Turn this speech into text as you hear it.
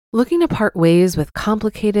Looking to part ways with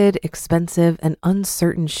complicated, expensive, and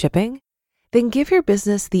uncertain shipping? Then give your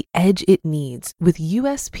business the edge it needs with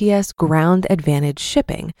USPS Ground Advantage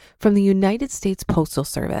shipping from the United States Postal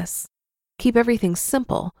Service. Keep everything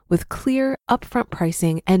simple with clear, upfront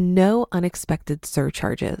pricing and no unexpected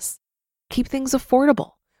surcharges. Keep things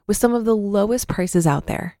affordable with some of the lowest prices out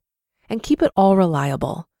there. And keep it all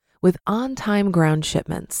reliable with on-time ground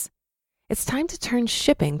shipments. It's time to turn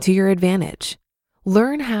shipping to your advantage.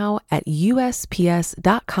 Learn how at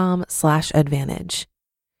USPS.com/advantage.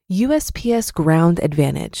 USPS Ground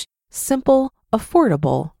Advantage. Simple,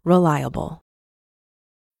 affordable, reliable.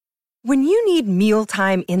 When you need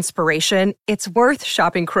mealtime inspiration, it's worth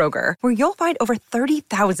shopping Kroger, where you'll find over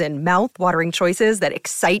 30,000 mouth-watering choices that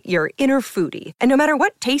excite your inner foodie. And no matter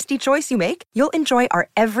what tasty choice you make, you'll enjoy our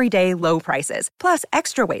everyday low prices, plus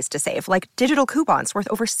extra ways to save, like digital coupons worth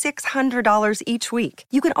over $600 each week.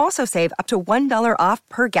 You can also save up to $1 off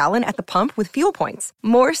per gallon at the pump with fuel points.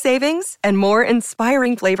 More savings and more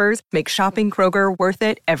inspiring flavors make shopping Kroger worth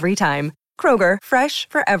it every time. Kroger, fresh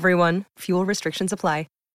for everyone. Fuel restrictions apply.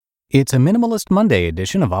 It's a Minimalist Monday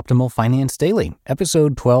edition of Optimal Finance Daily,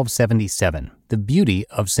 episode 1277, The Beauty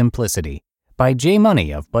of Simplicity, by Jay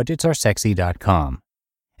Money of BudgetsAreSexy.com.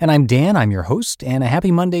 And I'm Dan, I'm your host, and a happy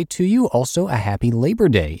Monday to you, also a happy Labor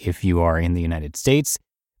Day if you are in the United States.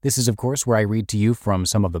 This is, of course, where I read to you from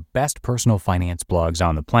some of the best personal finance blogs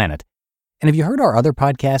on the planet. And have you heard our other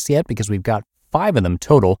podcasts yet? Because we've got 5 of them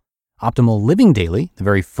total. Optimal Living Daily, the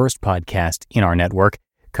very first podcast in our network,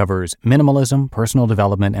 covers minimalism, personal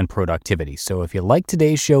development, and productivity. So if you like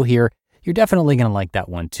today's show here, you're definitely going to like that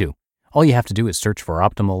one too. All you have to do is search for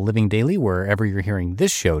Optimal Living Daily wherever you're hearing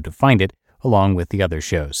this show to find it, along with the other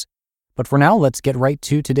shows. But for now, let's get right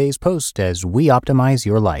to today's post as we optimize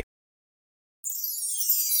your life.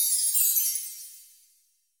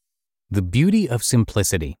 The Beauty of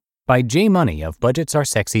Simplicity by Jay Money of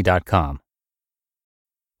BudgetsAreSexy.com.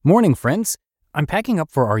 Morning, friends. I'm packing up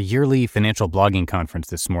for our yearly financial blogging conference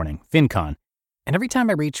this morning, FinCon, and every time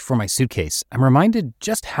I reach for my suitcase, I'm reminded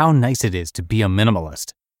just how nice it is to be a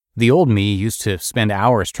minimalist. The old me used to spend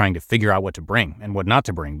hours trying to figure out what to bring and what not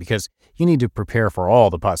to bring because you need to prepare for all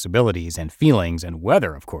the possibilities and feelings and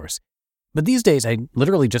weather, of course. But these days, I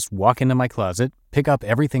literally just walk into my closet, pick up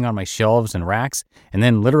everything on my shelves and racks, and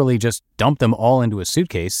then literally just dump them all into a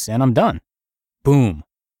suitcase, and I'm done. Boom.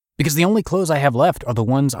 Because the only clothes I have left are the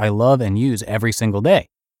ones I love and use every single day.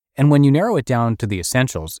 And when you narrow it down to the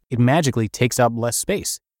essentials, it magically takes up less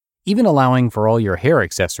space, even allowing for all your hair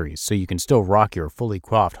accessories so you can still rock your fully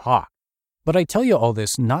coiffed hawk. But I tell you all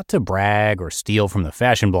this not to brag or steal from the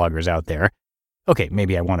fashion bloggers out there. Okay,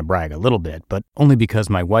 maybe I want to brag a little bit, but only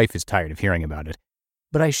because my wife is tired of hearing about it.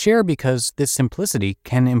 But I share because this simplicity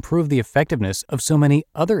can improve the effectiveness of so many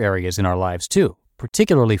other areas in our lives too,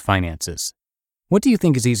 particularly finances. What do you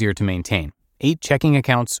think is easier to maintain, 8 checking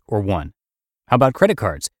accounts or 1? How about credit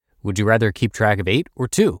cards? Would you rather keep track of 8 or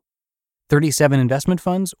 2? 37 investment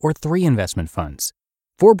funds or 3 investment funds?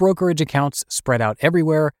 4 brokerage accounts spread out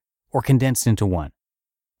everywhere or condensed into 1?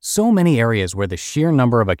 So many areas where the sheer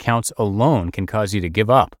number of accounts alone can cause you to give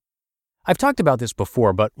up. I've talked about this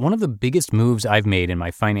before, but one of the biggest moves I've made in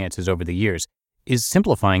my finances over the years is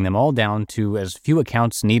simplifying them all down to as few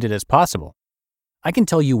accounts needed as possible. I can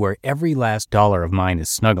tell you where every last dollar of mine is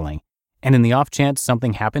snuggling, and in the off chance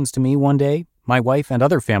something happens to me one day, my wife and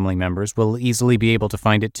other family members will easily be able to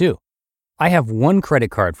find it too. I have 1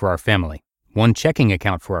 credit card for our family, 1 checking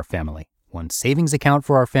account for our family, 1 savings account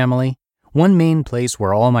for our family, 1 main place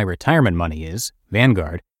where all my retirement money is,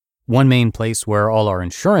 Vanguard, 1 main place where all our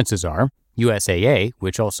insurances are, USAA,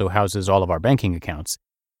 which also houses all of our banking accounts,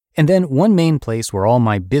 and then 1 main place where all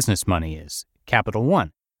my business money is, Capital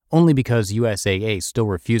One. Only because USAA still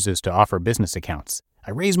refuses to offer business accounts.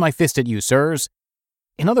 I raise my fist at you, sirs.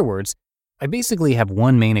 In other words, I basically have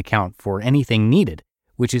 1 main account for anything needed,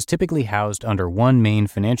 which is typically housed under 1 main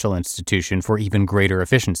financial institution for even greater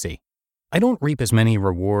efficiency. I don't reap as many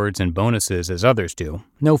rewards and bonuses as others do,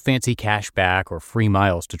 no fancy cash back or free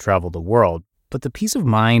miles to travel the world, but the peace of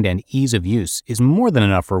mind and ease of use is more than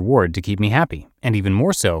enough reward to keep me happy, and even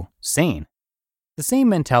more so, sane. The same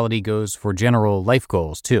mentality goes for general life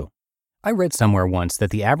goals, too. I read somewhere once that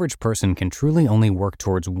the average person can truly only work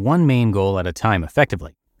towards 1 main goal at a time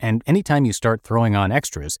effectively, and anytime you start throwing on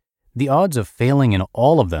extras, the odds of failing in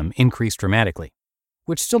all of them increase dramatically,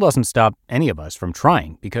 which still doesn't stop any of us from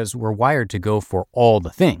trying because we're wired to go for all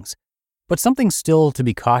the things. But something still to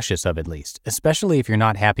be cautious of at least, especially if you're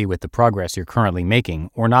not happy with the progress you're currently making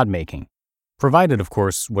or not making. Provided, of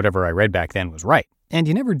course, whatever I read back then was right. And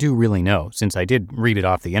you never do really know, since I did read it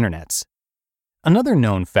off the internets. Another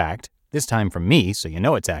known fact, this time from me, so you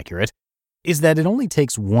know it's accurate, is that it only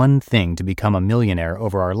takes one thing to become a millionaire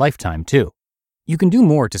over our lifetime, too. You can do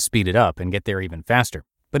more to speed it up and get there even faster,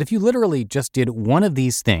 but if you literally just did one of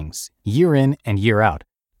these things, year in and year out,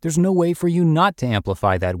 there's no way for you not to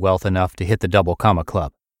amplify that wealth enough to hit the double comma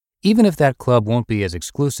club, even if that club won't be as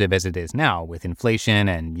exclusive as it is now with inflation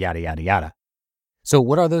and yada yada yada. So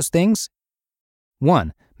what are those things?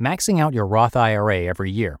 1. Maxing out your Roth IRA every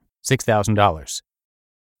year, $6,000.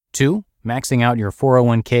 2. Maxing out your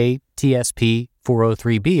 401k, TSP,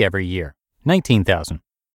 403b every year, $19,000.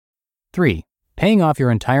 3. Paying off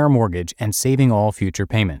your entire mortgage and saving all future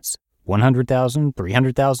payments, $100,000,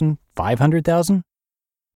 $300,000, $500,000.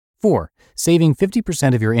 4. Saving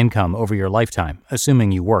 50% of your income over your lifetime,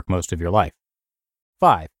 assuming you work most of your life.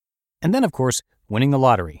 5. And then, of course, winning the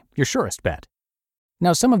lottery, your surest bet.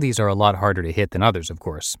 Now, some of these are a lot harder to hit than others, of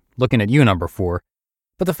course, looking at you, number 4.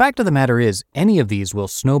 But the fact of the matter is, any of these will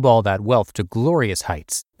snowball that wealth to glorious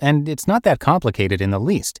heights, and it's not that complicated in the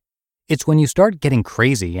least. It's when you start getting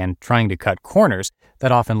crazy and trying to cut corners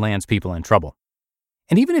that often lands people in trouble.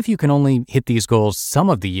 And even if you can only hit these goals some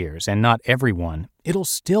of the years and not every one, it'll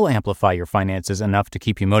still amplify your finances enough to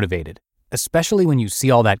keep you motivated, especially when you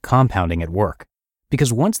see all that compounding at work.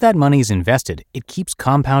 Because once that money's invested, it keeps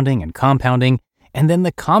compounding, and then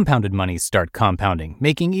the compounded monies start compounding,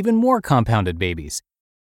 making even more compounded babies.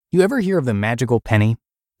 You ever hear of the magical penny?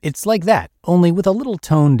 It's like that, only with a little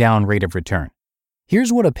toned-down rate of return.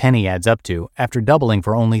 Here's what a penny adds up to after doubling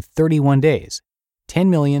for only 31 days.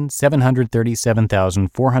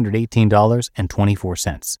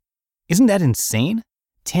 $10,737,418.24. Isn't that insane?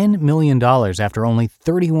 $10 million after only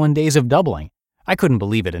 31 days of doubling. I couldn't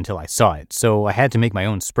believe it until I saw it, so I had to make my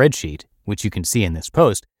own spreadsheet, which you can see in this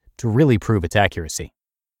post, to really prove its accuracy.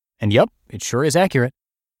 And yep, it sure is accurate.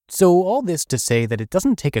 So all this to say that it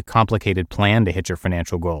doesn't take a complicated plan to hit your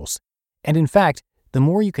financial goals. And in fact, the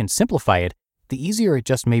more you can simplify it, the easier it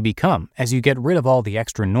just may become as you get rid of all the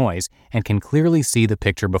extra noise and can clearly see the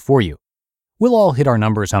picture before you. We'll all hit our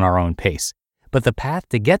numbers on our own pace, but the path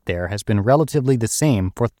to get there has been relatively the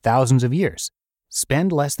same for thousands of years.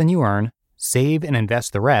 Spend less than you earn, save and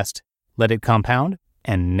invest the rest, let it compound,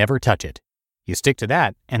 and never touch it. You stick to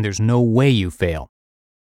that, and there's no way you fail.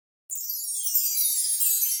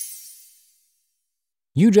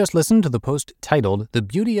 You just listened to the post titled The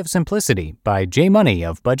Beauty of Simplicity by Jay Money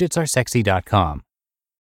of BudgetsAreSexy.com.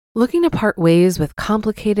 Looking to part ways with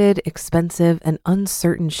complicated, expensive, and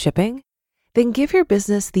uncertain shipping? Then give your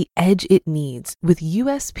business the edge it needs with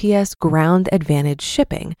USPS Ground Advantage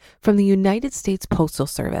shipping from the United States Postal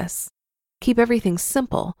Service. Keep everything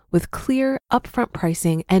simple with clear, upfront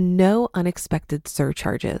pricing and no unexpected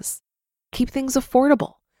surcharges. Keep things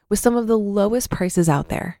affordable with some of the lowest prices out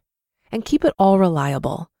there. And keep it all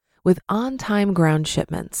reliable with on-time ground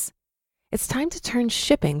shipments. It's time to turn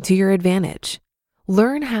shipping to your advantage.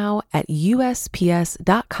 Learn how at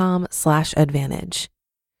USPS.com/advantage.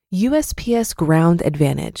 USPS Ground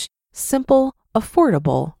Advantage. Simple,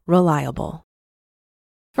 affordable, reliable.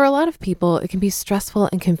 For a lot of people, it can be stressful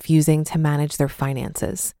and confusing to manage their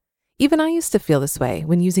finances. Even I used to feel this way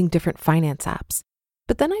when using different finance apps.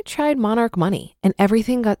 But then I tried Monarch Money and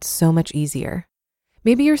everything got so much easier.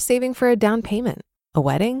 Maybe you're saving for a down payment, a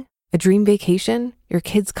wedding, a dream vacation, your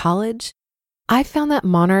kids' college. I found that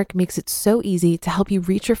Monarch makes it so easy to help you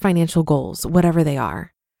reach your financial goals, whatever they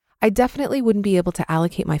are. I definitely wouldn't be able to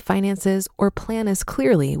allocate my finances or plan as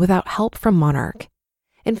clearly without help from Monarch.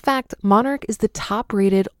 In fact, Monarch is the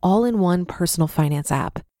top-rated all-in-one personal finance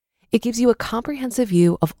app. It gives you a comprehensive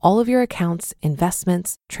view of all of your accounts,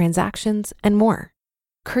 investments, transactions, and more.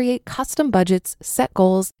 Create custom budgets, set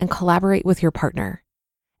goals, and collaborate with your partner.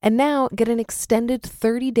 And now get an extended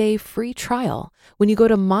 30-day free trial when you go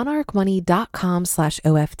to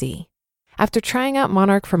monarchmoney.com/OFD. After trying out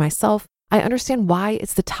Monarch for myself, I understand why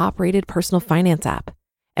it's the top-rated personal finance app.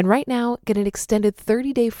 And right now, get an extended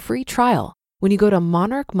 30-day free trial when you go to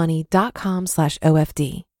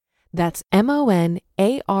monarchmoney.com/OFD. That's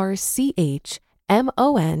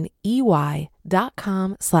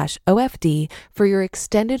monarchmoney.com/OFD for your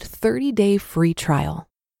extended 30-day free trial.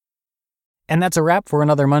 And that's a wrap for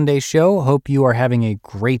another Monday show. Hope you are having a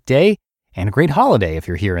great day and a great holiday if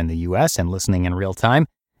you're here in the US and listening in real time.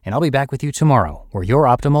 And I'll be back with you tomorrow where your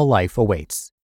optimal life awaits.